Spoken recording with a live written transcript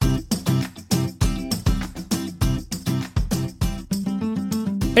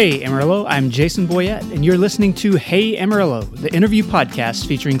Hey Amarillo, I'm Jason Boyette, and you're listening to Hey Amarillo, the interview podcast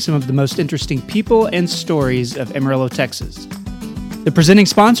featuring some of the most interesting people and stories of Amarillo, Texas. The presenting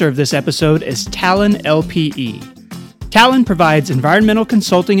sponsor of this episode is Talon LPE. Talon provides environmental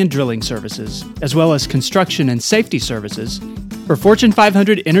consulting and drilling services, as well as construction and safety services for Fortune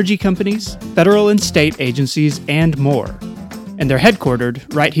 500 energy companies, federal and state agencies, and more. And they're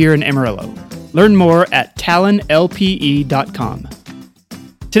headquartered right here in Amarillo. Learn more at talonlpe.com.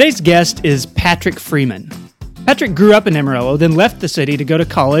 Today's guest is Patrick Freeman. Patrick grew up in Amarillo, then left the city to go to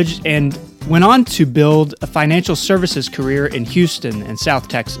college and went on to build a financial services career in Houston and South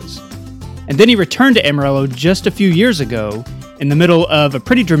Texas. And then he returned to Amarillo just a few years ago in the middle of a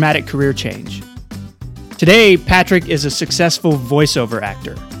pretty dramatic career change. Today, Patrick is a successful voiceover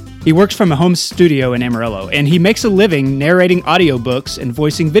actor. He works from a home studio in Amarillo, and he makes a living narrating audiobooks and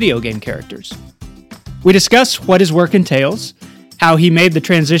voicing video game characters. We discuss what his work entails, how he made the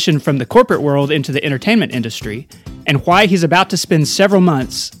transition from the corporate world into the entertainment industry, and why he's about to spend several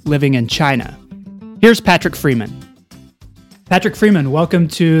months living in China. Here's Patrick Freeman. Patrick Freeman, welcome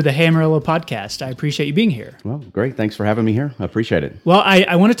to the Hey Amarillo podcast. I appreciate you being here. Well, great. Thanks for having me here. I appreciate it. Well,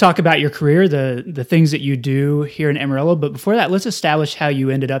 I want to talk about your career, the things that you do here in Amarillo, but before that, let's establish how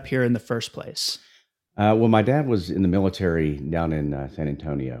you ended up here in the first place. Well, my dad was in the military down in San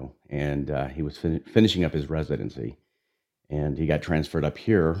Antonio, and he was finishing up his residency. And he got transferred up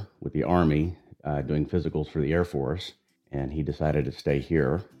here with the Army, doing physicals for the Air Force, and he decided to stay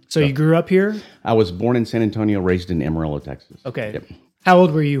here. So you grew up here? I was born in San Antonio, raised in Amarillo, Texas. Okay. Yep. How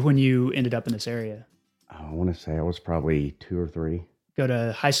old were you when you ended up in this area? I want to say I was probably 2 or 3. Go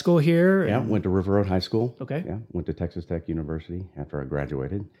to high school here? Yeah, went to River Road High School. Okay. Yeah, went to Texas Tech University after I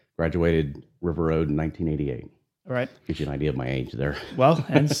graduated. Graduated River Road in 1988. All right. Gives you an idea of my age there. Well,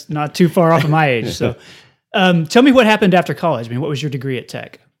 and it's not too far off of my age, so... tell me what happened after college. I mean, what was your degree at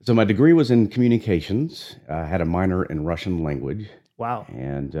Tech? So my degree was in communications. I had a minor in Russian language. Wow.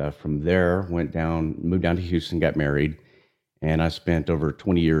 And from there, moved down to Houston, got married, and I spent over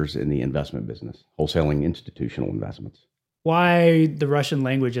 20 years in the investment business, wholesaling institutional investments. Why the Russian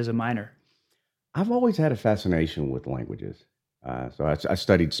language as a minor? I've always had a fascination with languages. So I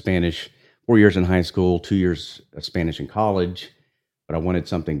studied Spanish 4 years in high school, 2 years of Spanish in college, but I wanted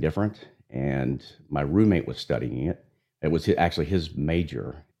something different. And my roommate was studying it. It was actually his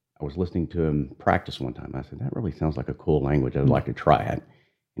major. I was listening to him practice one time. I said, that really sounds like a cool language. I'd like to try it.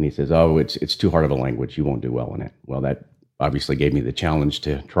 And he says, oh, it's too hard of a language. You won't do well in it. Well, that obviously gave me the challenge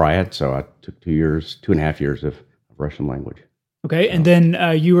to try it. So I took 2.5 years of Russian language. Okay. And then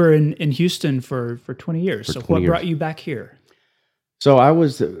you were in Houston for 20 years. So what brought you back here? So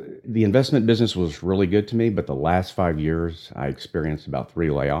the investment business was really good to me, but the last 5 years I experienced about 3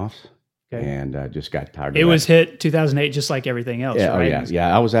 layoffs. Okay. And just got tired of it. It was hit 2008, just like everything else, yeah, right? Oh,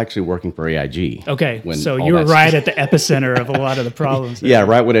 yeah. I was actually working for AIG. Okay, so you were right at the epicenter of a lot of the problems. Yeah,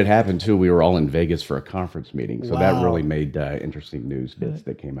 right when it happened, too. We were all in Vegas for a conference meeting. So that really made interesting news bits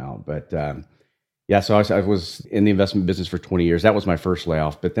that came out. But so I was in the investment business for 20 years. That was my first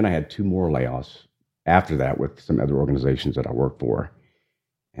layoff. But then I had 2 more layoffs after that with some other organizations that I worked for.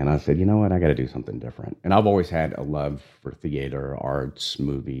 And I said, you know what, I got to do something different. And I've always had a love for theater, arts,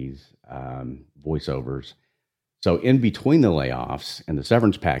 movies, voiceovers. So in between the layoffs and the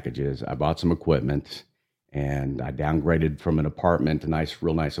severance packages, I bought some equipment and I downgraded from an apartment,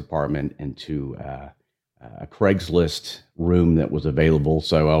 real nice apartment, into a Craigslist room that was available.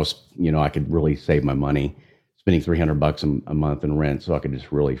 So I was, I could really save my money, spending $300 a month in rent, so I could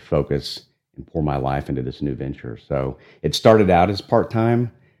just really focus and pour my life into this new venture. So it started out as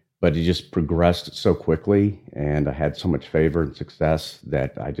part-time, but it just progressed so quickly, and I had so much favor and success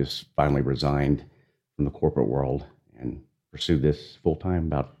that I just finally resigned from the corporate world and pursued this full-time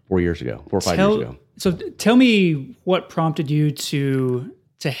about 4 or 5 years ago. So tell me what prompted you to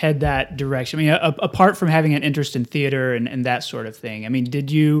head that direction. I mean, apart from having an interest in theater and that sort of thing, I mean,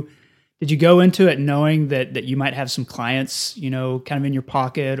 did you go into it knowing that you might have some clients, kind of in your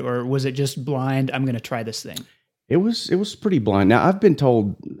pocket, or was it just blind, I'm going to try this thing? It was pretty blind. Now, I've been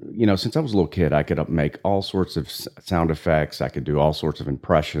told, since I was a little kid, I could make all sorts of sound effects. I could do all sorts of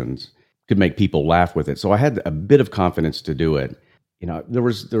impressions, could make people laugh with it. So I had a bit of confidence to do it. There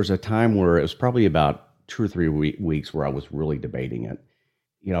was a time where it was probably about 2 or 3 weeks where I was really debating it.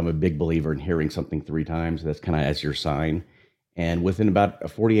 I'm a big believer in hearing something 3 times. That's kind of as your sign. And within about a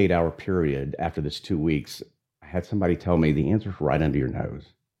 48-hour period after this 2 weeks, I had somebody tell me the answer's right under your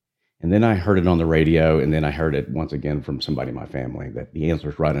nose. And then I heard it on the radio, and then I heard it once again from somebody in my family that the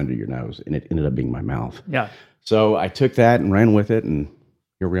answer's right under your nose, and it ended up being my mouth. Yeah. So I took that and ran with it, and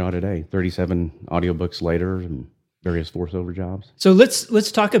here we are today, 37 audiobooks later, and various voiceover jobs. So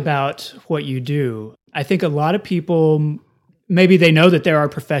let's talk about what you do. I think a lot of people, maybe they know that there are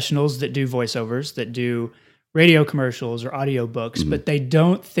professionals that do voiceovers, that do radio commercials or audiobooks, but they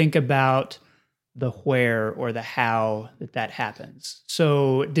don't think about the where or the how that happens.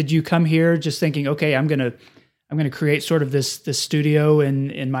 So did you come here just thinking, okay, I'm gonna create sort of this studio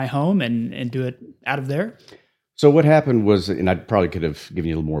in my home and do it out of there? So what happened was, and I probably could have given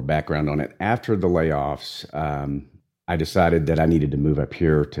you a little more background on it. After the layoffs, I decided that I needed to move up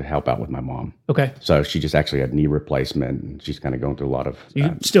here to help out with my mom. Okay. So she just actually had knee replacement, and she's kind of going through a lot of.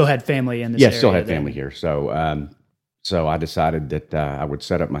 You still had family in this area? Yeah, still had family here. So, so I decided that I would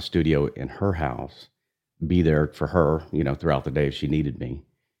set up my studio in her house, be there for her, throughout the day if she needed me,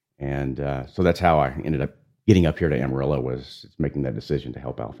 and so that's how I ended up getting up here to Amarillo, was making that decision to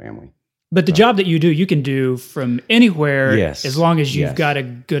help out family. But the job that you do, you can do from anywhere, yes, as long as you've got a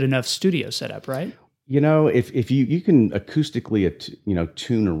good enough studio set up, right? If you can acoustically,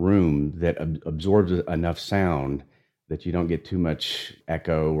 tune a room that absorbs enough sound that you don't get too much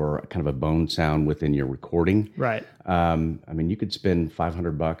echo or kind of a bone sound within your recording. Right. You could spend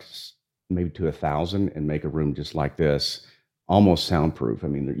 $500, maybe to $1,000, and make a room just like this, almost soundproof.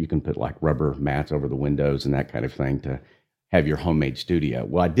 You can put like rubber mats over the windows and that kind of thing to have your homemade studio.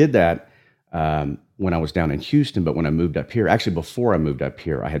 Well, I did that when I was down in Houston, but when I moved up here, actually before I moved up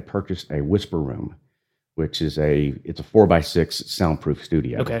here, I had purchased a Whisper Room, which is it's a 4x6 soundproof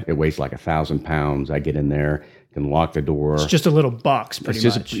studio. Okay. It weighs like 1,000 pounds. I get in there, can lock the door. It's just a little box, pretty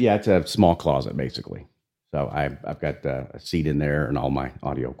much. It's a small closet, basically. So I've got a seat in there and all my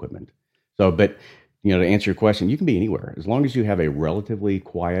audio equipment. So, but, to answer your question, you can be anywhere. As long as you have a relatively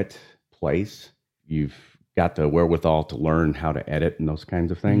quiet place, you've got the wherewithal to learn how to edit and those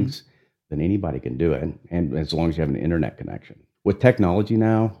kinds of things, then anybody can do it. And as long as you have an internet connection. With technology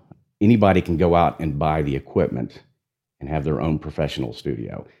now, anybody can go out and buy the equipment and have their own professional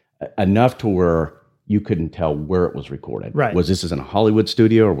studio. Enough to where you couldn't tell where it was recorded. Right. Was this in a Hollywood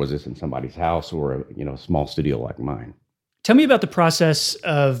studio, or was this in somebody's house, or a small studio like mine? Tell me about the process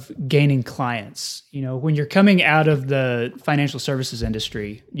of gaining clients. When you're coming out of the financial services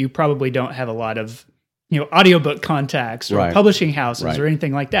industry, you probably don't have a lot of, audiobook contacts or publishing houses or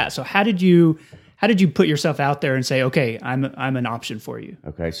anything like that. So how did you put yourself out there and say, okay, I'm an option for you?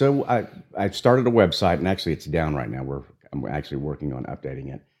 Okay. So I started a website, and actually it's down right now. I'm actually working on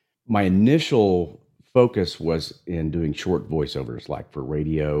updating it. My initial focus was in doing short voiceovers, like for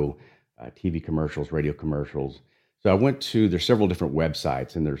radio, TV commercials, radio commercials. So I went there's several different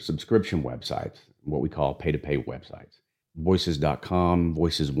websites, and there's subscription websites, what we call pay-to-pay websites. Voices.com,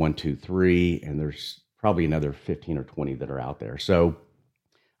 Voices123, and there's probably another 15 or 20 that are out there. So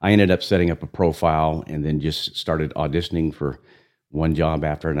I ended up setting up a profile and then just started auditioning for one job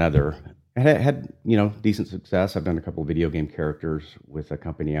after another. I had decent success. I've done a couple of video game characters with a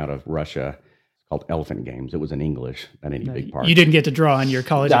company out of Russia called Elephant Games. It was in English, not any big part. You didn't get to draw on your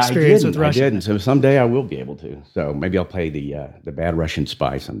college experience with Russia. I didn't. So someday I will be able to. So maybe I'll play the bad Russian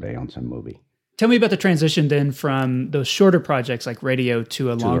spy someday on some movie. Tell me about the transition then from those shorter projects like radio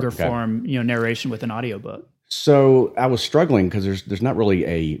to a longer form, narration with an audiobook. So I was struggling because there's not really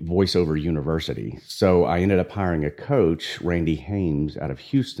a voiceover university. So I ended up hiring a coach, Randy Hames, out of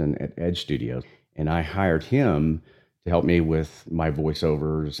Houston at Edge Studios, and I hired him to help me with my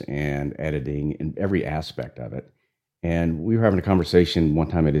voiceovers and editing and every aspect of it. And we were having a conversation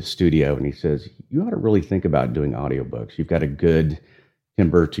one time at his studio, and he says, you ought to really think about doing audiobooks. You've got a good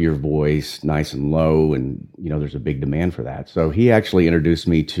timbre to your voice, nice and low, and there's a big demand for that. So he actually introduced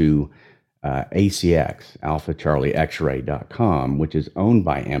me to ACX, Alpha Charlie X-Ray.com, which is owned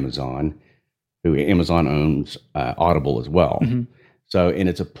by Amazon, who Amazon owns Audible as well. Mm-hmm. So, and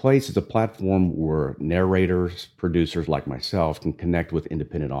it's a platform where narrators, producers like myself can connect with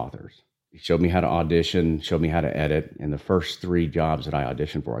independent authors. He showed me how to audition, showed me how to edit, and the first 3 jobs that I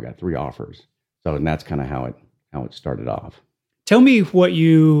auditioned for, I got 3 offers. So, and that's kind of how it started off. Tell me what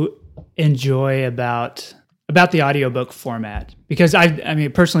you enjoy about the audiobook format, because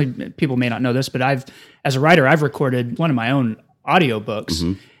personally, people may not know this, but as a writer, I've recorded one of my own audiobooks.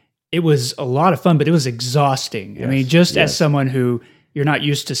 Mm-hmm. It was a lot of fun, but it was exhausting. Yes, as someone who you're not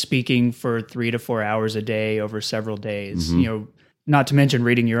used to speaking for 3 to 4 hours a day over several days, mm-hmm. Not to mention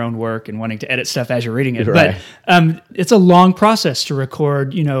reading your own work and wanting to edit stuff as you're reading it. Right. But it's a long process to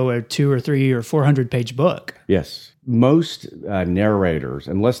record, a 2 or 3 or 400 page book. Yes. Most narrators,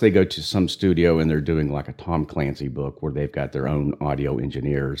 unless they go to some studio and they're doing like a Tom Clancy book where they've got their own audio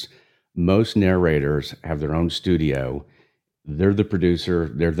engineers, most narrators have their own studio. They're the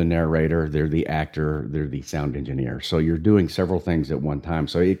producer, they're the narrator, they're the actor, they're the sound engineer. So you're doing several things at one time.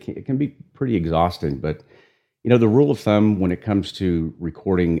 So it can be pretty exhausting, but The rule of thumb when it comes to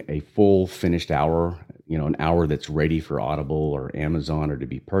recording a full finished hour, an hour that's ready for Audible or Amazon or to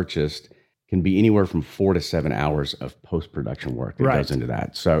be purchased, can be anywhere from 4 to 7 hours of post-production work that goes into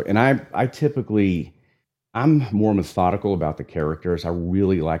that. So, and I typically, I'm more methodical about the characters. I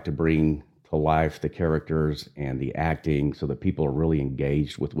really like to bring to life the characters and the acting so that people are really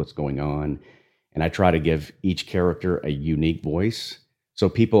engaged with what's going on. And I try to give each character a unique voice so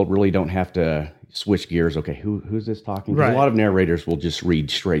people really don't have to switch gears. Okay, who's this talking? Because a lot of narrators will just read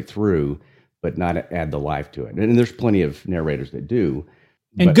straight through, but not add the life to it. And there's plenty of narrators that do.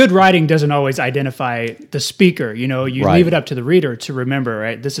 And good writing doesn't always identify the speaker. You leave it up to the reader to remember,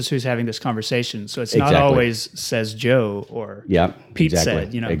 right? This is who's having this conversation. So it's not always says Joe or Pete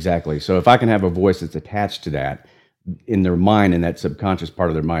said, Exactly. So if I can have a voice that's attached to that, in their mind, in that subconscious part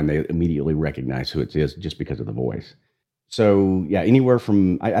of their mind, they immediately recognize who it is just because of the voice. So anywhere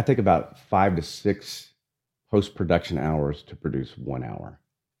from, I think about 5 to 6 post-production hours to produce 1 hour.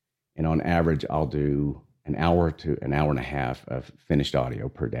 And on average, I'll do an hour to an hour and a half of finished audio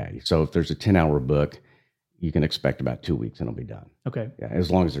per day. So if there's a 10-hour book, you can expect about 2 weeks and it'll be done. Okay. Yeah,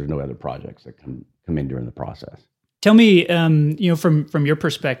 as long as there's no other projects that come in during the process. Tell me, from your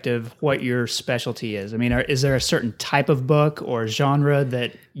perspective, what your specialty is. I mean, is there a certain type of book or genre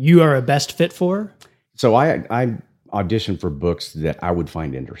that you are a best fit for? So I audition for books that I would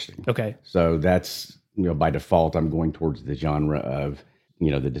find interesting. Okay. So that's, by default, I'm going towards the genre of,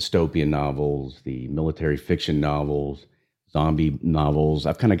 the dystopian novels, the military fiction novels, zombie novels.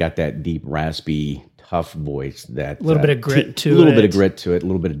 I've kind of got that deep, raspy, tough voice that a little bit of grit to it. A little bit of grit to it, a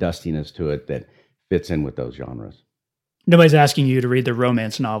little bit of dustiness to it that fits in with those genres. Nobody's asking you to read the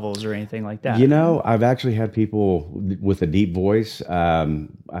romance novels or anything like that. I've actually had people with a deep voice.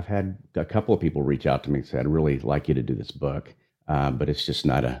 I've had a couple of people reach out to me and say, I'd really like you to do this book, but it's just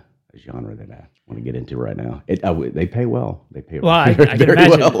not a genre that I want to get into right now. They pay well. Well, I can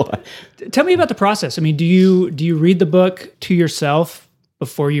imagine. Well. Tell me about the process. I mean, do you read the book to yourself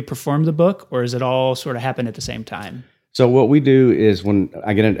before you perform the book, or does it all sort of happen at the same time? So what we do is when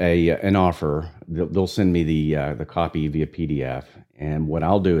I get an offer, they'll send me the copy via PDF, and what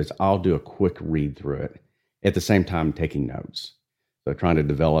I'll do is I'll do a quick read through it at the same time taking notes. So trying to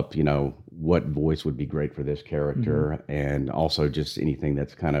develop, what voice would be great for this character, and also just anything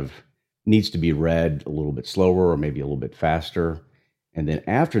that's kind of needs to be read a little bit slower or maybe a little bit faster. And then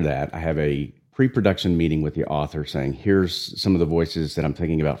after that, I have a pre-production meeting with the author saying, here's some of the voices that I'm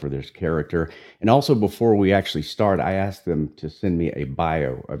thinking about for this character. And also before we actually start, I ask them to send me a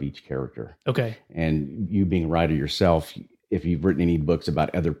bio of each character. Okay. And you being a writer yourself, if you've written any books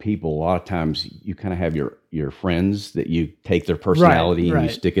about other people, a lot of times you kind of have your friends that you take their personality and you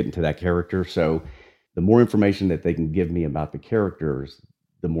stick it into that character. So the more information that they can give me about the characters,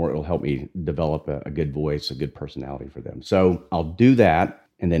 the more it'll help me develop a good voice, a good personality for them. So I'll do that.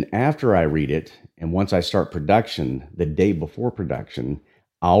 And then after I read it, and once I start production, the day before production,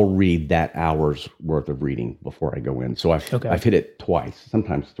 I'll read that hour's worth of reading before I go in. So I've hit it twice,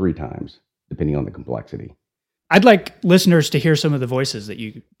 sometimes 3 times, depending on the complexity. I'd like listeners to hear some of the voices that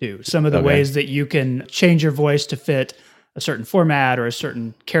you do, some of the ways that you can change your voice to fit a certain format or a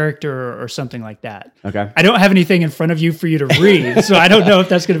certain character or something like that. Okay. I don't have anything in front of you for you to read, so I don't know if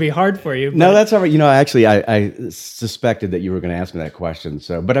that's going to be hard for you. But. No, that's all right. Actually, I suspected that you were going to ask me that question.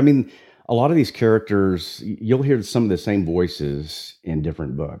 So, but I mean, a lot of these characters, you'll hear some of the same voices in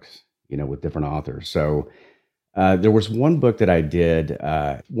different books, with different authors. So there was one book that I did.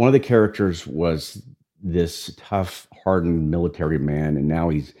 One of the characters was this tough, hardened military man, and now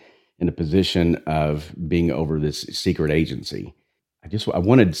he's in a position of being over this secret agency. I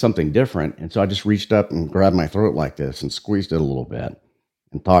wanted something different, and so I just reached up and grabbed my throat like this and squeezed it a little bit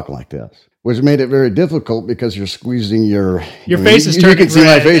and talked like this. Which made it very difficult because you're squeezing your face is turning red. You can see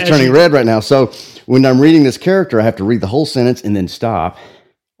my face turning red right now. So when I'm reading this character, I have to read the whole sentence and then stop.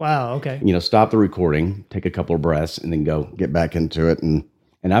 Wow, okay. Stop the recording, take a couple of breaths, and then get back into it. And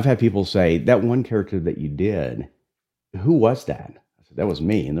I've had people say, that one character that you did, who was that? That was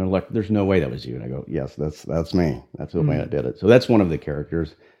me. And they're like, there's no way that was you. And I go, yes, that's me. That's the way I did it. So that's one of the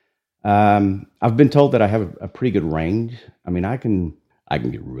characters. I've been told that I have a pretty good range. I mean, I can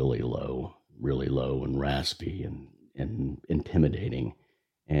get really low and raspy and intimidating.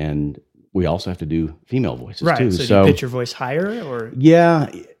 And we also have to do female voices too. So do you pitch your voice higher or?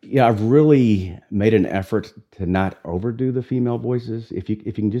 Yeah. I've really made an effort to not overdo the female voices. If you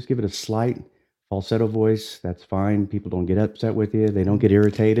can just give it a slight falsetto voice, that's fine. People don't get upset with you. They don't get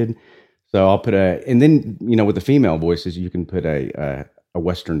irritated. So I'll put and then, with the female voices, you can put a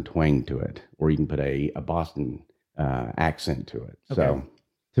Western twang to it, or you can put a Boston accent to it. Okay. So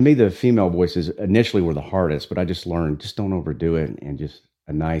To me, the female voices initially were the hardest, but I just learned just don't overdo it and just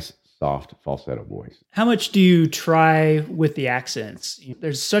a nice, soft falsetto voice. How much do you try with the accents?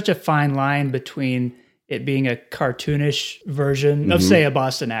 There's such a fine line between it being a cartoonish version of, say, a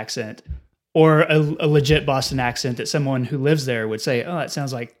Boston accent or a legit Boston accent that someone who lives there would say, "Oh, that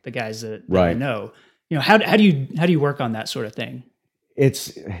sounds like the guys that I know." How do you work on that sort of thing?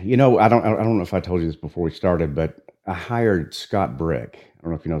 It's I don't know if I told you this before we started, but I hired Scott Brick. I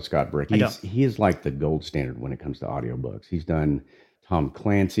don't know if you know Scott Brick. He is like the gold standard when it comes to audiobooks. He's done Tom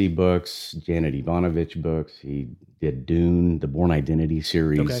Clancy books, Janet Ivanovich books. He did Dune, the Bourne Identity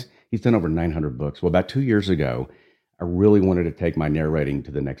series. Okay. He's done over 900 books. Well, about 2 years ago, I really wanted to take my narrating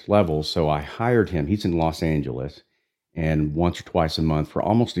to the next level. So I hired him. He's in Los Angeles. And once or twice a month for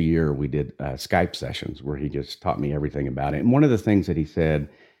almost a year, we did Skype sessions where he just taught me everything about it. And one of the things that he said,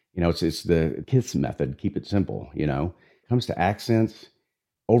 it's the KISS method, keep it simple, It comes to accents,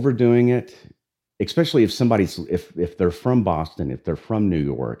 overdoing it, especially if they're from Boston, if they're from New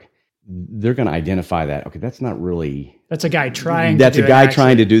York, they're going to identify that, okay, that's a guy trying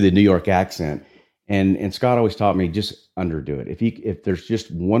to do the New York accent. And Scott always taught me, just underdo it. If there's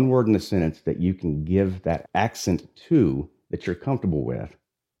just one word in a sentence that you can give that accent to that you're comfortable with,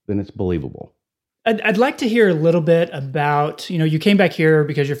 then it's believable. I'd like to hear a little bit about, you came back here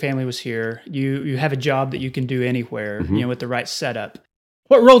because your family was here. You have a job that you can do anywhere, with the right setup.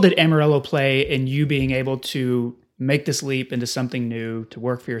 What role did Amarillo play in you being able to make this leap into something new, to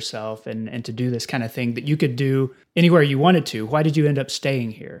work for yourself and to do this kind of thing that you could do anywhere you wanted to? Why did you end up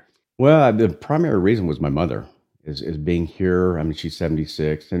staying here? Well, the primary reason was my mother is being here. I mean, she's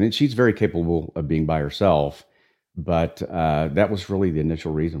 76 and she's very capable of being by herself. But that was really the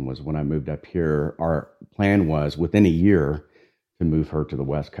initial reason. Was when I moved up here, our plan was within a year to move her to the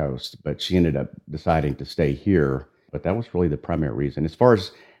West Coast, but she ended up deciding to stay here. But that was really the primary reason. As far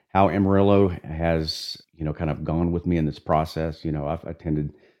as how Amarillo has, kind of gone with me in this process, I've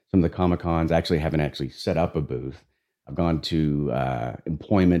attended some of the Comic-Cons. I actually haven't set up a booth. I've gone to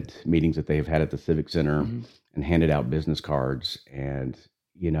employment meetings that they've had at the Civic Center and handed out business cards. And,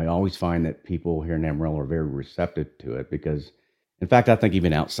 I always find that people here in Amarillo are very receptive to it because, in fact, I think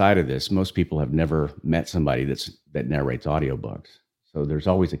even outside of this, most people have never met somebody that narrates audiobooks. So there's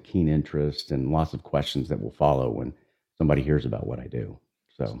always a keen interest and lots of questions that will follow when somebody hears about what I do.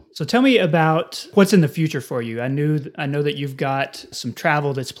 So tell me about what's in the future for you. I know that you've got some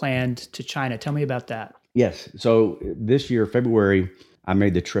travel that's planned to China. Tell me about that. Yes. So this year, February, I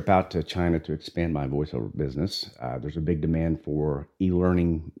made the trip out to China to expand my voiceover business. There's a big demand for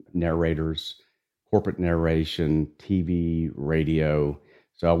e-learning narrators, corporate narration, TV, radio.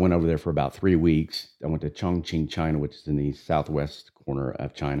 So I went over there for about 3 weeks. I went to Chongqing, China, which is in the southwest corner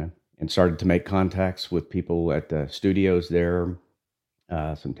of China, and started to make contacts with people at the studios there,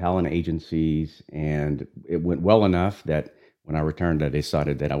 some talent agencies, and it went well enough that when I returned, I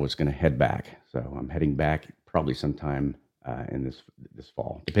decided that I was going to head back. So I'm heading back probably sometime in this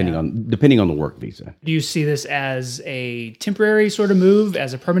fall, depending on the work visa. Do you see this as a temporary sort of move,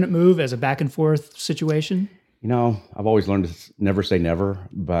 as a permanent move, as a back and forth situation? I've always learned to never say never,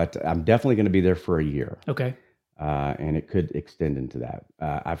 but I'm definitely going to be there for a year. Okay. And it could extend into that.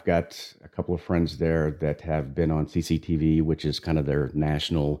 I've got a couple of friends there that have been on CCTV, which is kind of their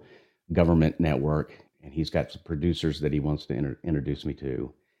national government network. And he's got some producers that he wants to introduce me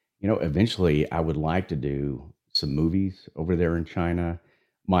to. Eventually I would like to do some movies over there in China.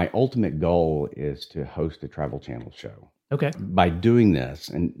 My ultimate goal is to host a Travel Channel show. Okay. By doing this,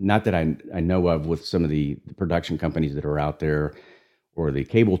 and not that I know of with some of the production companies that are out there or the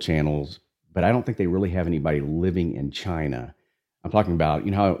cable channels, but I don't think they really have anybody living in China. I'm talking about,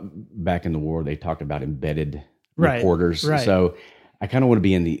 how back in the war, they talked about embedded reporters. Right. So I kind of want to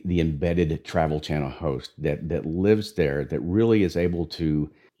be in the embedded Travel Channel host that lives there, that really is able to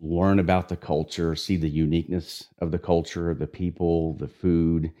learn about the culture, see the uniqueness of the culture, the people, the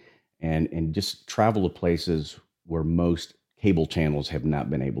food, and just travel to places where most cable channels have not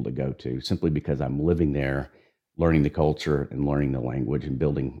been able to go to, simply because I'm living there, learning the culture and learning the language and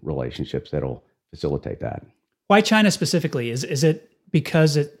building relationships that'll facilitate that. Why China specifically? Is it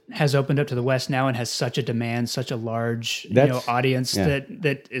because it has opened up to the West now and has such a demand, such a large audience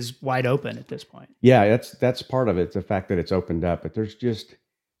that is wide open at this point? Yeah, that's part of it, the fact that it's opened up, but there's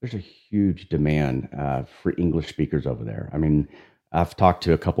a huge demand for English speakers over there. I mean, I've talked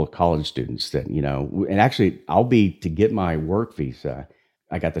to a couple of college students that, and actually to get my work visa,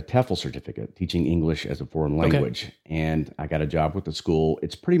 I got the TEFL certificate, teaching English as a foreign language. Okay. And I got a job with the school.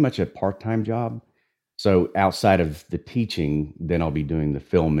 It's pretty much a part-time job. So outside of the teaching, then I'll be doing the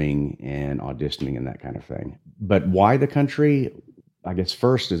filming and auditioning and that kind of thing. But why the country? I guess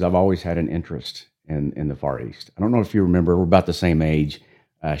first is I've always had an interest in the Far East. I don't know if you remember, we're about the same age.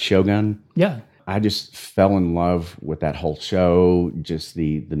 Shogun. Yeah. I just fell in love with that whole show, just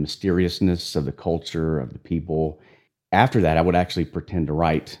the mysteriousness of the culture, of the people. After that, I would actually pretend to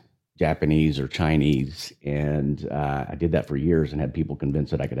write Japanese or Chinese, and I did that for years and had people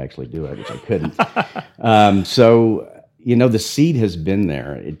convinced that I could actually do it, which I couldn't. So, the seed has been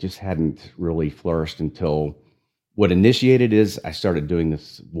there. It just hadn't really flourished until what initiated is I started doing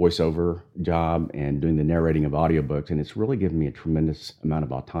this voiceover job and doing the narrating of audiobooks, and it's really given me a tremendous amount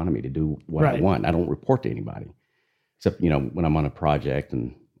of autonomy to do what I want. I don't report to anybody, except, when I'm on a project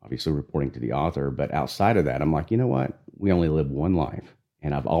and obviously reporting to the author. But outside of that, I'm like, you know what? We only live one life,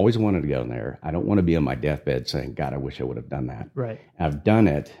 and I've always wanted to go in there. I don't want to be on my deathbed saying, God, I wish I would have done that. Right. I've done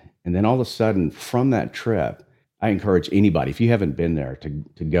it. And then all of a sudden from that trip, I encourage anybody, if you haven't been there,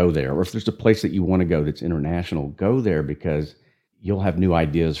 to go there, or if there's a place that you want to go that's international, go there, because you'll have new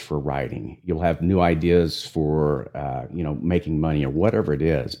ideas for writing. You'll have new ideas for, making money or whatever it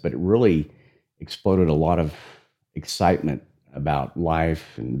is. But it really exploded a lot of excitement about life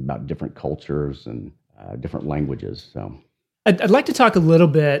and about different cultures and different languages. So I'd like to talk a little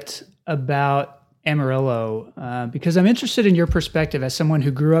bit about Amarillo because I'm interested in your perspective as someone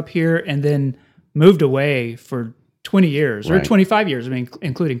who grew up here and then moved away for 20 years or 25 years,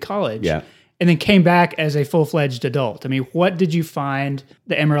 including college, and then came back as a full-fledged adult. I mean, what did you find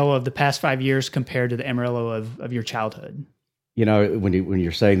the Amarillo of the past 5 years compared to the Amarillo of your childhood? When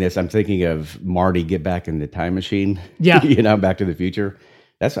you're saying this, I'm thinking of Marty get back in the time machine. Yeah. Back to the Future.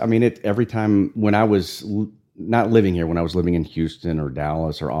 Every time when I was not living here, when I was living in Houston or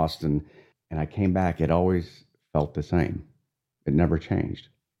Dallas or Austin, and I came back, it always felt the same. It never changed.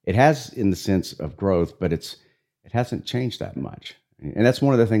 It has in the sense of growth, but it hasn't changed that much. And that's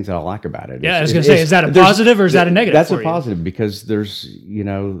one of the things that I like about it. Yeah, I was going to say, is that a positive or is that a negative? That's a positive, because there's,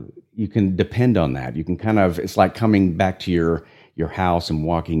 you can depend on that. You can it's like coming back to your house and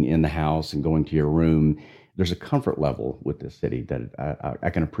walking in the house and going to your room. There's a comfort level with this city that I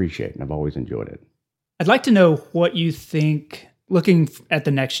can appreciate, and I've always enjoyed it. I'd like to know what you think, looking at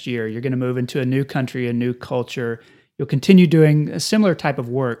the next year. You're going to move into a new country, a new culture. You'll continue doing a similar type of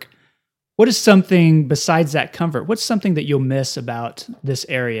work. What is something besides that comfort? What's something that you'll miss about this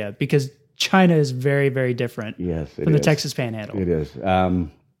area? Because China is very, very different from the Texas Panhandle. It is.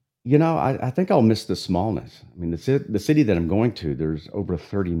 I think I'll miss the smallness. I mean, the city that I'm going to, there's over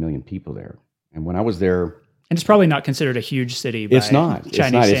 30 million people there. And when I was there... And it's probably not considered a huge city by It's not.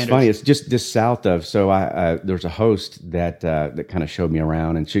 Chinese standards. It's funny. It's just south of... So there's a host that kind of showed me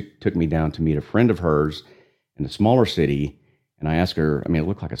around, and she took me down to meet a friend of hers in a smaller city. And I asked her, it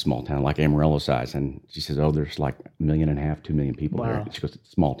looked like a small town, like Amarillo size. And she says, oh, there's like 1.5 million, 2 million people there. She goes, it's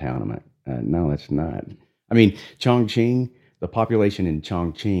a small town. I'm like, no, that's not. Chongqing, the population in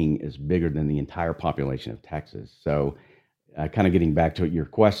Chongqing is bigger than the entire population of Texas. So kind of getting back to your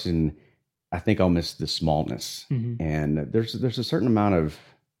question, I think I'll miss the smallness. Mm-hmm. And there's a certain amount of,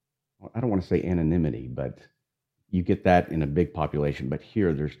 I don't want to say anonymity, but you get that in a big population. But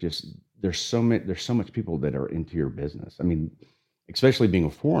here, there's so much people that are into your business. Especially being a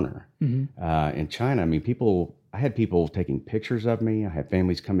foreigner. Mm-hmm. In China, I had people taking pictures of me. I had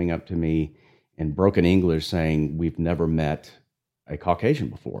families coming up to me in broken English saying, we've never met a Caucasian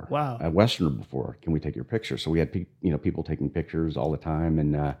before, a Westerner before. Can we take your picture? So we had people taking pictures all the time.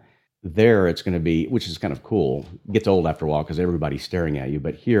 And there it's going to be, which is kind of cool. It gets old after a while because everybody's staring at you.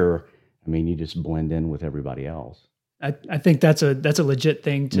 But here, you just blend in with everybody else. I think that's a legit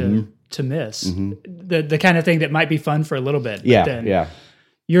thing to miss. Mm-hmm. The kind of thing that might be fun for a little bit. Yeah.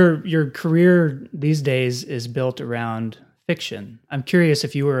 Your career these days is built around fiction. I'm curious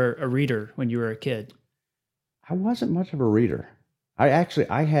if you were a reader when you were a kid. I wasn't much of a reader. I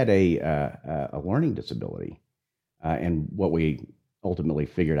had a learning disability, and what we ultimately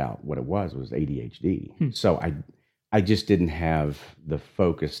figured out what it was ADHD. So I just didn't have the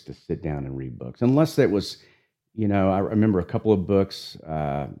focus to sit down and read books, unless it was, I remember a couple of books.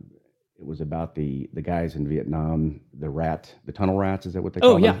 It was about the guys in Vietnam, the tunnel rats. Is that what they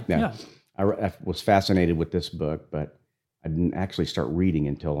call them? Yeah. I was fascinated with this book, but I didn't actually start reading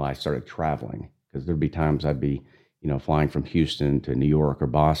until I started traveling, because there'd be times I'd be, flying from Houston to New York or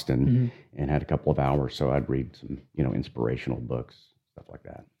Boston, and had a couple of hours. So I'd read some, inspirational books, stuff like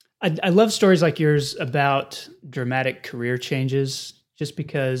that. I love stories like yours about dramatic career changes, just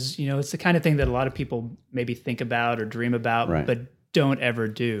because, it's the kind of thing that a lot of people maybe think about or dream about, but don't ever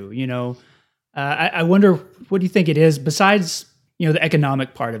do. I wonder, what do you think it is, besides, the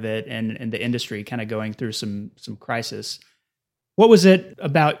economic part of it and the industry kind of going through some crisis? What was it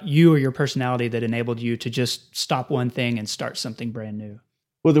about you or your personality that enabled you to just stop one thing and start something brand new?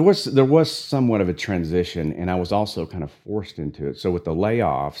 Well, there was somewhat of a transition, and I was also kind of forced into it. So with the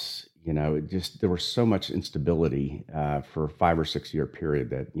layoffs, there was so much instability for a 5 or 6 year period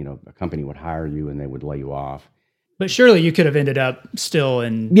that a company would hire you and they would lay you off. But surely you could have ended up still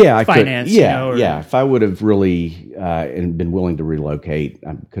in finance. Yeah. If I would have really and been willing to relocate,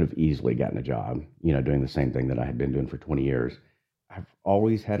 I could have easily gotten a job, doing the same thing that I had been doing for 20 years. I've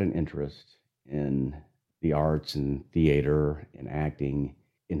always had an interest in the arts and theater and acting.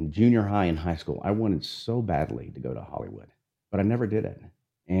 In junior high and high school, I wanted so badly to go to Hollywood, but I never did it.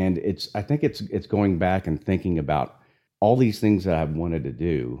 And I think it's going back and thinking about all these things that I've wanted to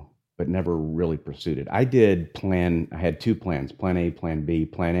do, but never really pursued it. I had 2 plans, plan A, plan B.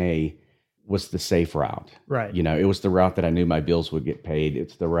 Plan A was the safe route. Right. It was the route that I knew my bills would get paid.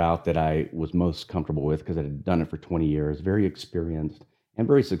 It's the route that I was most comfortable with because I had done it for 20 years, very experienced and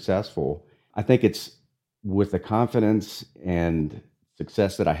very successful. I think it's with the confidence and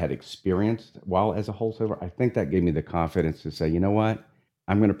success that I had experienced while as a wholesaler, I think that gave me the confidence to say, you know what,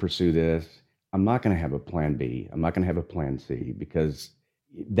 I'm going to pursue this. I'm not going to have a plan B. I'm not going to have a plan C because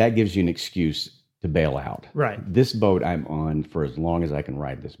that gives you an excuse to bail out. Right. This boat I'm on for as long as I can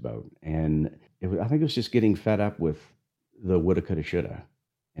ride this boat. And I think it was just getting fed up with the woulda, coulda, shoulda,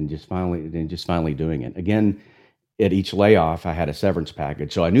 and just finally doing it. Again, at each layoff, I had a severance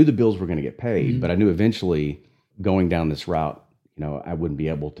package. So I knew the bills were going to get paid, but I knew eventually going down this route, I wouldn't be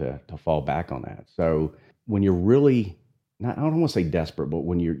able to fall back on that. So when you're really, I don't want to say desperate, but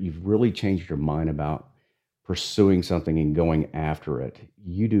when you've really changed your mind about pursuing something and going after it,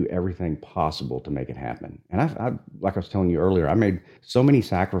 you do everything possible to make it happen. And I like I was telling you earlier, I made so many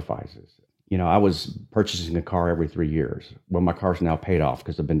sacrifices. I was purchasing a car every 3 years. Well, my car's now paid off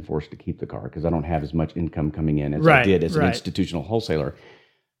because I've been forced to keep the car because I don't have as much income coming in as I did as an institutional wholesaler.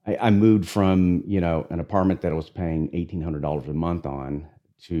 I moved from, an apartment that I was paying $1,800 a month on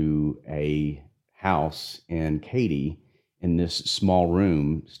to a house in Katy in this small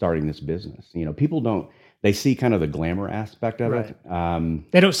room starting this business. People they see kind of the glamour aspect of it.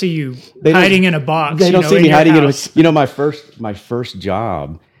 They don't see you hiding in a box. They don't see me hiding in a, my first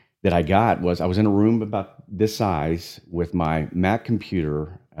job that I got was I was in a room about this size with my Mac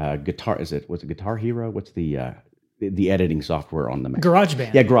computer, Guitar. Was it Guitar Hero? What's the editing software on the Mac?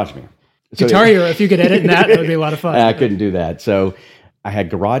 GarageBand. Yeah, GarageBand. So, Guitar Hero, if you could edit in that would be a lot of fun. I couldn't do that. So I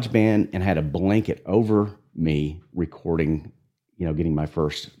had GarageBand and had a blanket over me recording, getting my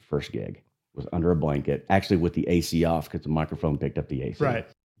first gig. Was under a blanket, actually with the AC off because the microphone picked up the AC. Right.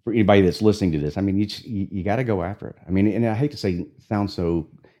 For anybody that's listening to this, I mean, you got to go after it. I mean, and I hate to say it sounds so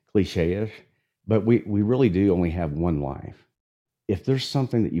cliche-ish, but we really do only have one life. If there's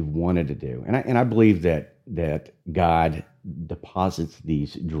something that you've wanted to do, and I believe that God deposits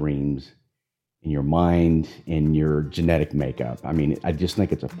these dreams in your mind, in your genetic makeup. I mean, I just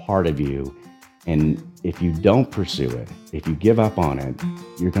think it's a part of you. And if you don't pursue it, if you give up on it,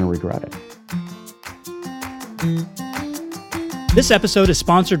 you're going to regret it. This episode is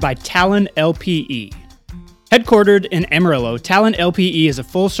sponsored by Talon LPE. Headquartered in Amarillo, Talon LPE is a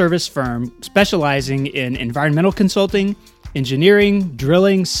full-service firm specializing in environmental consulting, engineering,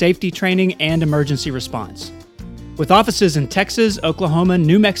 drilling, safety training, and emergency response. With offices in Texas, Oklahoma,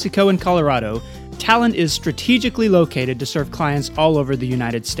 New Mexico, and Colorado, Talon is strategically located to serve clients all over the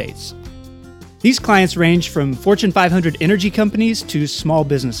United States. These clients range from Fortune 500 energy companies to small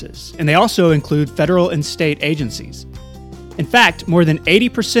businesses, and they also include federal and state agencies. In fact, more than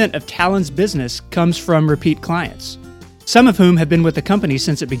 80% of Talon's business comes from repeat clients, some of whom have been with the company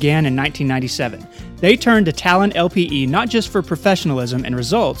since it began in 1997. They turn to Talon LPE not just for professionalism and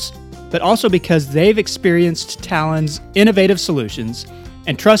results, but also because they've experienced Talon's innovative solutions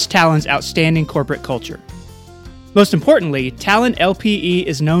and trust Talon's outstanding corporate culture. Most importantly, Talon LPE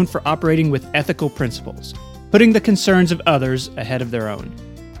is known for operating with ethical principles, putting the concerns of others ahead of their own.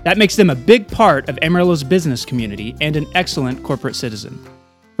 That makes them a big part of Amarillo's business community and an excellent corporate citizen.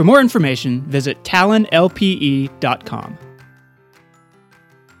 For more information, visit talonlpe.com.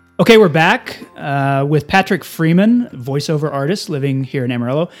 Okay, we're back with Patrick Freeman, voiceover artist living here in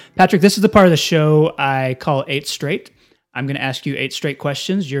Amarillo. Patrick, this is the part of the show I call 8 Straight. I'm going to ask you 8 straight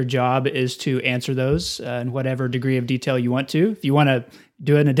questions. Your job is to answer those in whatever degree of detail you want to. If you want to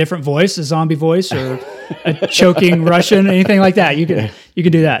do it in a different voice, a zombie voice or a choking Russian, anything like that, you can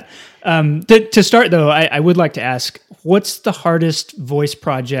do that. To start, though, I would like to ask, what's the hardest voice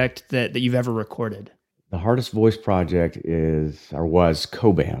project that you've ever recorded? The hardest voice project was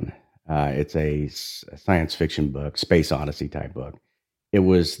Koban. It's a science fiction book, Space Odyssey type book. It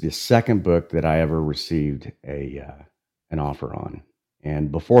was the second book that I ever received a an offer on.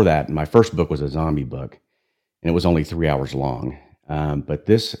 And before that, my first book was a zombie book, and it was only 3 hours long. But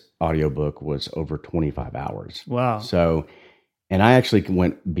this audiobook was over 25 hours. Wow. So, and I actually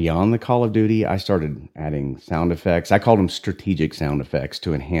went beyond the Call of Duty. I started adding sound effects. I called them strategic sound effects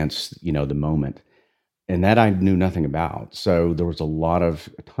to enhance, the moment. And that I knew nothing about. So there was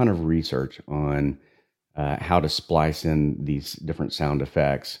a ton of research on how to splice in these different sound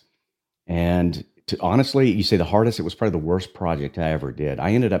effects. And honestly, you say the hardest, it was probably the worst project I ever did.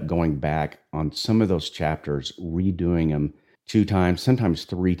 I ended up going back on some of those chapters, redoing them 2 times, sometimes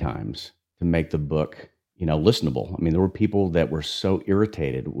 3 times to make the book, listenable. I mean, there were people that were so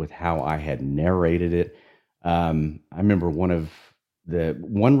irritated with how I had narrated it. I remember one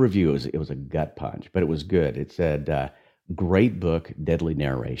review, it was a gut punch, but it was good. It said, great book, deadly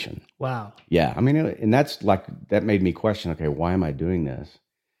narration. Wow. Yeah. I mean, and that made me question, okay, why am I doing this?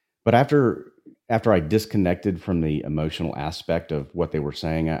 But after I disconnected from the emotional aspect of what they were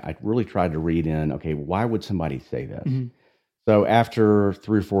saying, I really tried to read in, okay, why would somebody say this? Mm-hmm. So after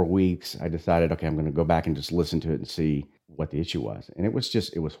 3 or 4 weeks, I decided, okay, I'm going to go back and just listen to it and see what the issue was. And it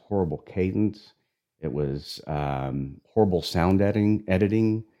was horrible cadence. It was horrible sound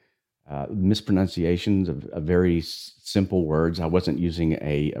editing, mispronunciations of very simple words. I wasn't using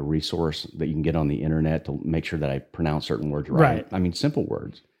a resource that you can get on the internet to make sure that I pronounce certain words right. I mean, simple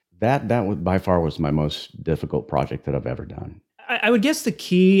words. That was, by far, was my most difficult project that I've ever done. I would guess the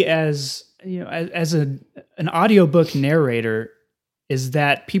key as an audiobook narrator is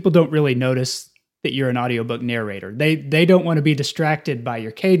that people don't really notice that you're an audiobook narrator. They don't want to be distracted by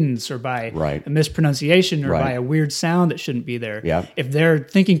your cadence or by a mispronunciation or by a weird sound that shouldn't be there. Yeah. If they're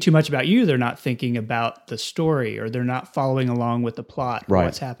thinking too much about you, they're not thinking about the story, or they're not following along with the plot or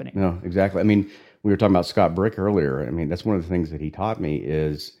what's happening. No, exactly. I mean, we were talking about Scott Brick earlier. I mean, that's one of the things that he taught me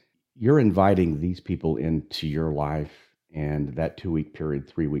is you're inviting these people into your life, and that 2-week period,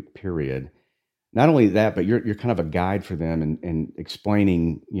 3-week period. Not only that, but you're kind of a guide for them and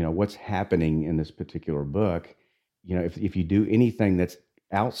explaining, what's happening in this particular book. If you do anything that's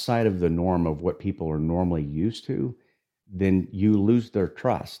outside of the norm of what people are normally used to, then you lose their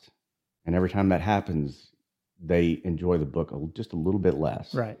trust. And every time that happens, they enjoy the book just a little bit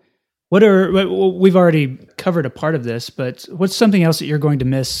less. Right. We've already covered a part of this, but what's something else that you're going to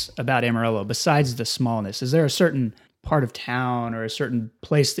miss about Amarillo besides the smallness? Is there a certain part of town or a certain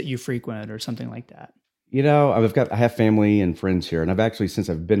place that you frequent or something like that? I have family and friends here, and I've actually, since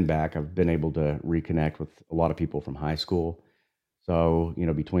I've been back, I've been able to reconnect with a lot of people from high school. So,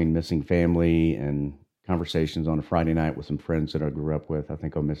 between missing family and conversations on a Friday night with some friends that I grew up with, I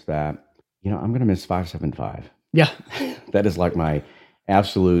think I'll miss that. I'm going to miss 575. Yeah. That is like my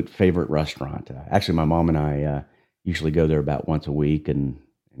absolute favorite restaurant. Actually, my mom and I usually go there about once a week and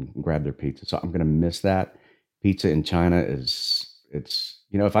grab their pizza. So I'm going to miss that. Pizza in China it's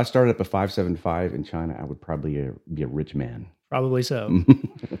if I started up a 575 in China, I would probably be a rich man. Probably so.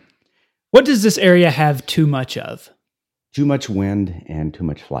 What does this area have too much of? Too much wind and too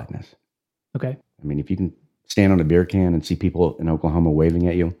much flatness. Okay. I mean, if you can stand on a beer can and see people in Oklahoma waving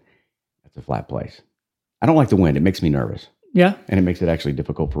at you, that's a flat place. I don't like the wind. It makes me nervous. Yeah. And it makes it actually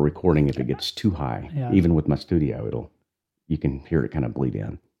difficult for recording if it gets too high. Yeah. Even with my studio, you can hear it kind of bleed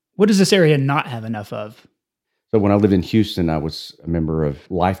in. What does this area not have enough of? So when I lived in Houston, I was a member of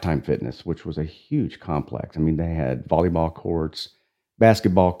Lifetime Fitness, which was a huge complex. I mean, they had volleyball courts,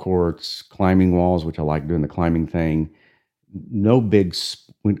 basketball courts, climbing walls, which I like doing the climbing thing.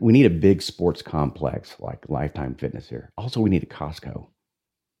 We need a big sports complex like Lifetime Fitness here. Also, we need a Costco.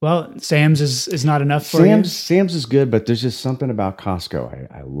 Well, Sam's is not enough for you? Sam's is good, but there's just something about Costco.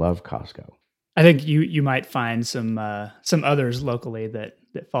 I love Costco. I think you might find some others locally that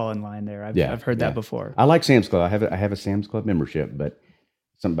fall in line there. I've heard that before. I like Sam's Club. I have a Sam's Club membership, but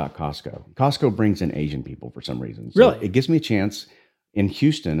something about Costco. Costco brings in Asian people for some reason. So really? It gives me a chance. In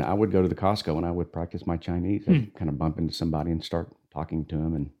Houston, I would go to the Costco and I would practice my Chinese. I'd kind of bump into somebody and start talking to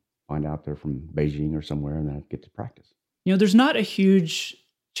them and find out they're from Beijing or somewhere, and then I'd get to practice. There's not a huge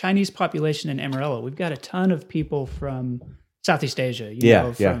Chinese population in Amarillo. We've got a ton of people from Southeast Asia,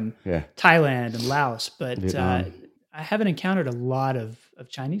 from Thailand and Laos, but I haven't encountered a lot of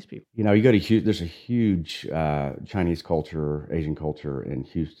Chinese people. You go to Houston, there's a huge Chinese culture, Asian culture in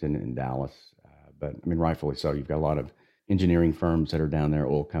Houston and Dallas, but I mean, rightfully so. You've got a lot of engineering firms that are down there,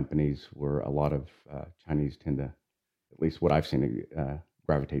 oil companies, where a lot of Chinese tend to, at least what I've seen,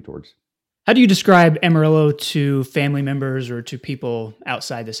 gravitate towards. How do you describe Amarillo to family members or to people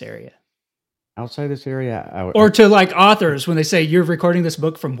outside this area? Outside this area, or to like authors when they say you're recording this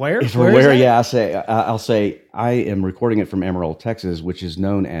book from where? From where? Yeah, I'll say I am recording it from Amarillo, Texas, which is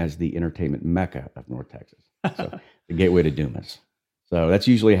known as the entertainment mecca of North Texas. So the gateway to Dumas. So that's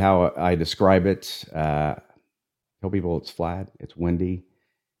usually how I describe it. Tell people it's flat, it's windy,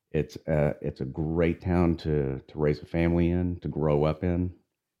 it's a great town to raise a family in, to grow up in.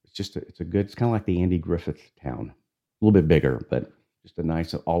 It's kind of like the Andy Griffith town, a little bit bigger, but just a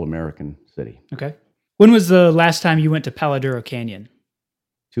nice all-American city. Okay. When was the last time you went to Palo Duro Canyon?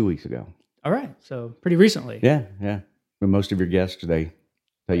 2 weeks ago. All right, so pretty recently. Yeah. But most of your guests, they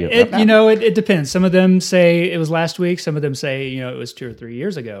tell you. It depends. Some of them say it was last week. Some of them say, it was 2 or 3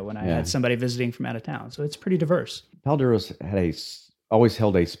 years ago when I had somebody visiting from out of town. So it's pretty diverse. Palo Duro's always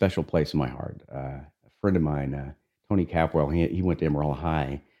held a special place in my heart. A friend of mine, Tony Capwell, he went to Amarillo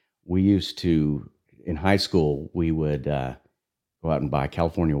High. We used to, in high school, we would go out and buy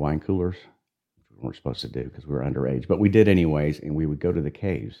California wine coolers, which we weren't supposed to do because we were underage, but we did anyways, and we would go to the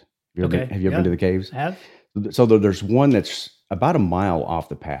caves. Have you ever been to the caves? I have. So there's one that's about a mile off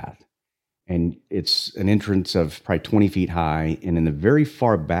the path, and it's an entrance of probably 20 feet high, and in the very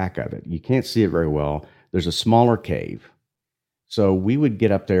far back of it, you can't see it very well, there's a smaller cave. So we would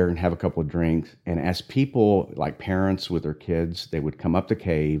get up there and have a couple of drinks, and as people, like parents with their kids, they would come up the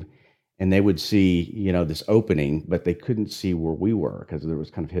cave, and they would see, this opening, but they couldn't see where we were because there was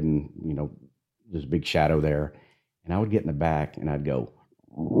kind of hidden, there's a big shadow there. And I would get in the back, and I'd go,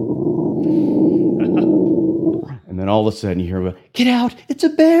 and then all of a sudden you hear, "Get out, it's a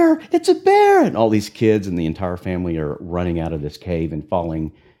bear, it's a bear." And all these kids and the entire family are running out of this cave and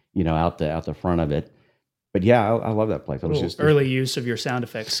falling, out the front of it. But yeah, I love that place. It was just early use of your sound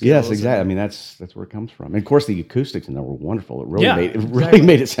effects skills. Yes, exactly. I mean, that's where it comes from. And of course, the acoustics in there were wonderful. It really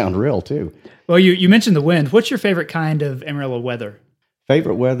made it sound real too. Well, you mentioned the wind. What's your favorite kind of Amarillo weather?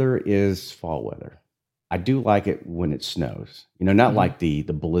 Favorite weather is fall weather. I do like it when it snows. Not like the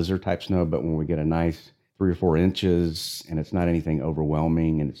blizzard type snow, but when we get a nice 3 or 4 inches and it's not anything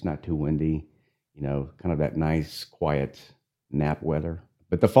overwhelming and it's not too windy, kind of that nice, quiet nap weather.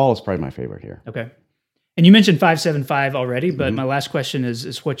 But the fall is probably my favorite here. Okay. And you mentioned 575 already, but my last question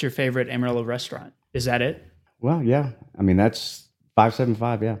is what's your favorite Amarillo restaurant? Is that it? Well, yeah. I mean, that's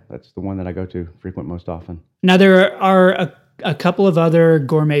 575. Yeah. That's the one that I go to frequent most often. Now, there are a couple of other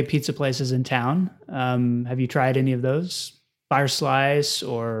gourmet pizza places in town. Have you tried any of those? Fire Slice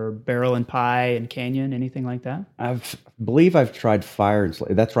or Barrel and Pie and Canyon, anything like that? I believe I've tried Fire and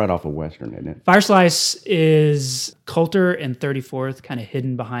Slice. That's right off of Western, isn't it? Fire Slice is Coulter and 34th, kind of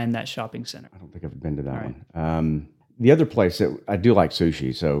hidden behind that shopping center. I don't think I've been to that one. The other place that I do like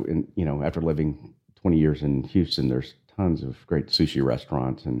sushi. So, after living 20 years in Houston, there's tons of great sushi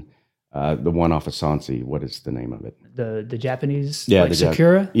restaurants, and the one off of Sansi, what is the name of it? The Japanese,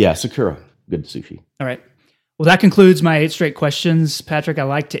 Sakura? Sakura. Good sushi. All right. Well, that concludes my 8 straight questions. Patrick, I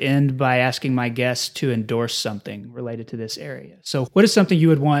like to end by asking my guests to endorse something related to this area. So what is something you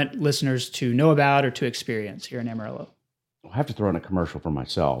would want listeners to know about or to experience here in Amarillo? I have to throw in a commercial for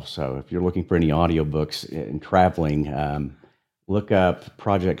myself. So if you're looking for any audiobooks and traveling, look up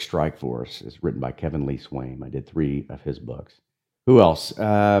Project Strike Force. It's written by Kevin Lee Swaim. I did 3 of his books. Who else?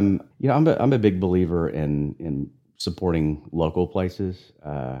 I'm a big believer in supporting local places.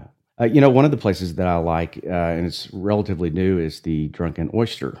 One of the places that I like, and it's relatively new, is the Drunken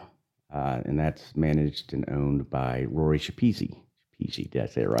Oyster, and that's managed and owned by Rory Shapezi. Shapezi, did I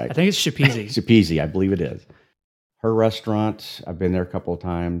say it right? I think it's Shapezi. Shapezi, I believe it is. Her restaurant, I've been there a couple of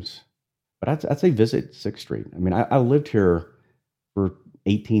times, but I'd say visit 6th Street. I mean, I lived here for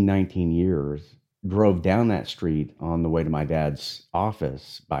 18, 19 years, drove down that street on the way to my dad's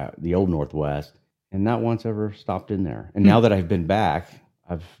office by the Old Northwest, and not once ever stopped in there. And now that I've been back,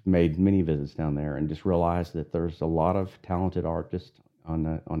 I've made many visits down there and just realized that there's a lot of talented artists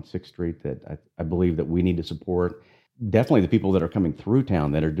on 6th Street that I believe that we need to support. Definitely the people that are coming through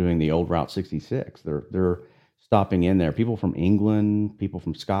town that are doing the old Route 66. They're stopping in there. People from England, people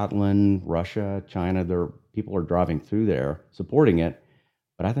from Scotland, Russia, China, people are driving through there supporting it.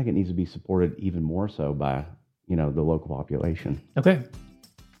 But I think it needs to be supported even more so by, the local population. Okay.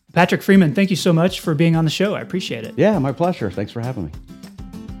 Patrick Freeman, thank you so much for being on the show. I appreciate it. Yeah, my pleasure. Thanks for having me.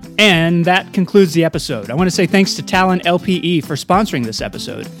 And that concludes the episode. I want to say thanks to Talon LPE for sponsoring this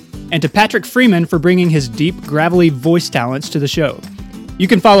episode, and to Patrick Freeman for bringing his deep, gravelly voice talents to the show. You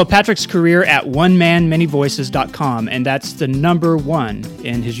can follow Patrick's career at onemanmanyvoices.com, and that's the number 1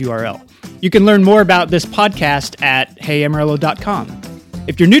 in his URL. You can learn more about this podcast at heyamarillo.com.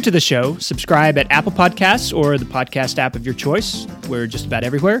 If you're new to the show, subscribe at Apple Podcasts or the podcast app of your choice. We're just about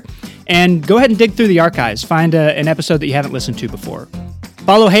everywhere. And go ahead and dig through the archives. Find an episode that you haven't listened to before.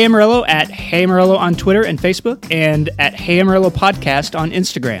 Follow Hey Amarillo at Hey Amarillo on Twitter and Facebook, and at Hey Amarillo Podcast on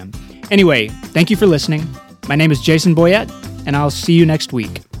Instagram. Anyway, thank you for listening. My name is Jason Boyette, and I'll see you next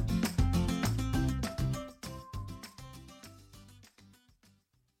week.